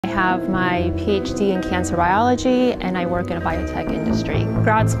I have my PhD in cancer biology and I work in a biotech industry.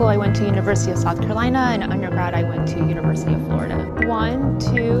 Grad school, I went to University of South Carolina, and undergrad, I went to University of Florida. 1,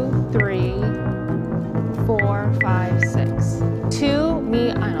 2, 3, 4, 5, 6. 2,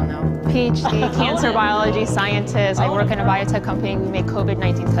 me, I don't know. PhD, cancer biology scientist. I work in a biotech company. We make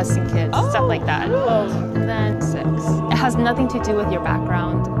COVID-19 testing kits, stuff like that. And then 6. It has nothing to do with your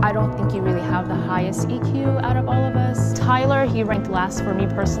background. I don't think you really have the highest EQ out of all of us. Tyler, he ranked last for me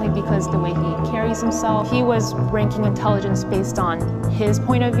personally because the way he carries himself. He was ranking intelligence based on his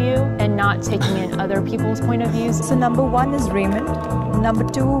point of view and not taking in other people's point of views. So number 1 is Raymond. Number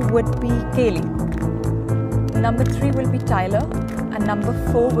 2 would be Kaylee. Number 3 will be Tyler. And number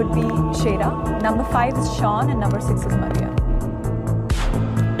 4 would be Shada. Number 5 is Sean, and number 6 is Maria.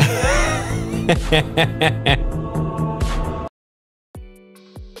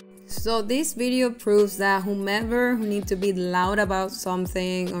 So this video proves that whomever who needs to be loud about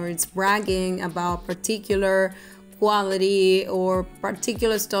something or it's bragging about particular quality or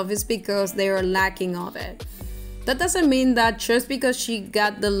particular stuff is because they are lacking of it. That doesn't mean that just because she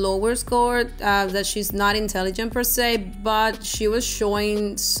got the lower score that she's not intelligent per se, but she was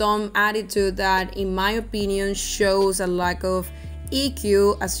showing some attitude that, in my opinion, shows a lack of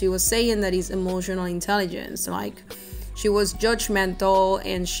EQ, as she was saying, that is emotional intelligence. Like, she was judgmental,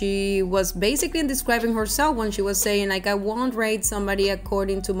 and she was basically describing herself when she was saying, like, I won't rate somebody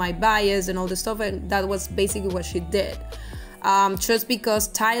according to my bias and all the stuff, and that was basically what she did. Just because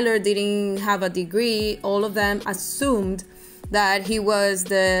Tyler didn't have a degree, all of them assumed that he was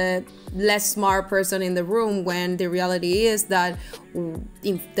the less smart person in the room, when the reality is that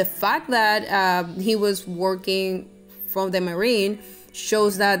the fact that he was working from the Marine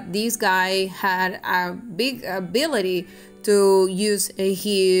shows that this guy had a big ability to use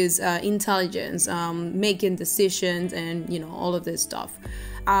his intelligence, making decisions, and all of this stuff.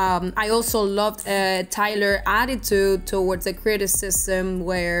 I also loved Tyler's attitude towards the criticism,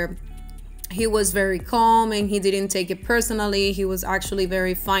 where he was very calm and he didn't take it personally. He was actually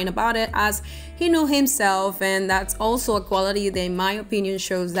very fine about it, as he knew himself, and that's also a quality that, in my opinion,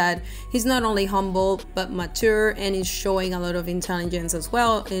 shows that he's not only humble but mature, and is showing a lot of intelligence as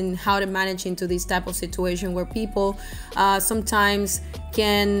well in how to manage into this type of situation where people sometimes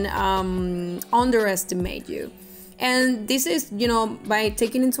can underestimate you. And this is, by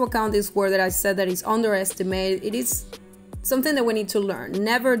taking into account this word that I said that is underestimated, it is something that we need to learn.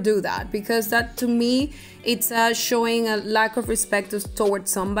 Never do that, because that, to me, it's showing a lack of respect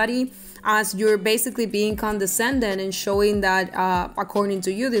towards somebody, as you're basically being condescending and showing that according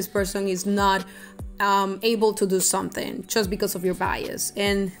to you, this person is not able to do something just because of your bias.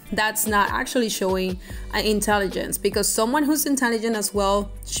 And that's not actually showing intelligence, because someone who's intelligent as well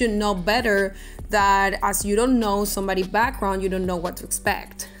should know better that as you don't know somebody's background, you don't know what to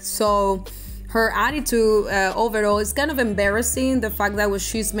expect. So her attitude overall is kind of embarrassing. The fact that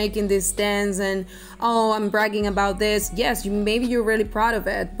she's making this stance and, oh, I'm bragging about this. Yes, maybe you're really proud of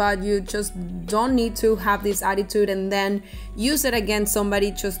it, but you just don't need to have this attitude and then use it against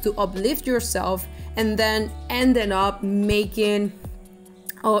somebody just to uplift yourself, and then ended up being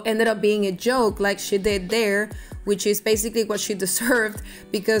a joke like she did there, which is basically what she deserved,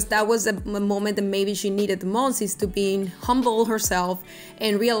 because that was a moment that maybe she needed the most, is to being humble herself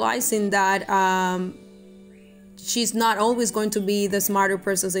and realizing that she's not always going to be the smarter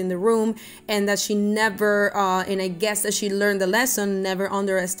person in the room, and that she never, and I guess that she learned the lesson, never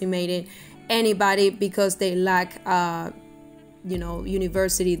underestimated anybody because they lack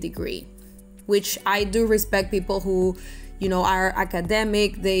university degree, which I do respect people who are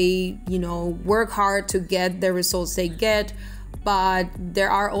academic, they, work hard to get the results they get. But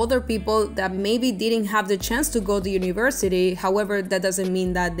there are other people that maybe didn't have the chance to go to university. However, that doesn't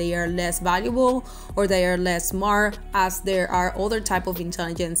mean that they are less valuable or they are less smart, as there are other type of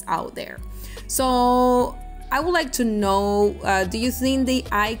intelligence out there. So I would like to know, do you think the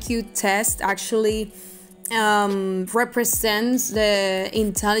IQ test actually represents the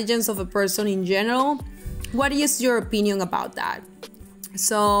intelligence of a person in general? What is your opinion about that?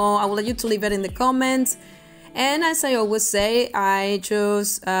 So I would like you to leave it in the comments. And as I always say, I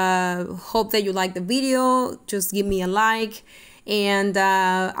just hope that you like the video. Just give me a like. And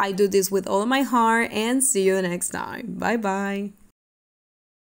I do this with all of my heart. And see you next time. Bye bye.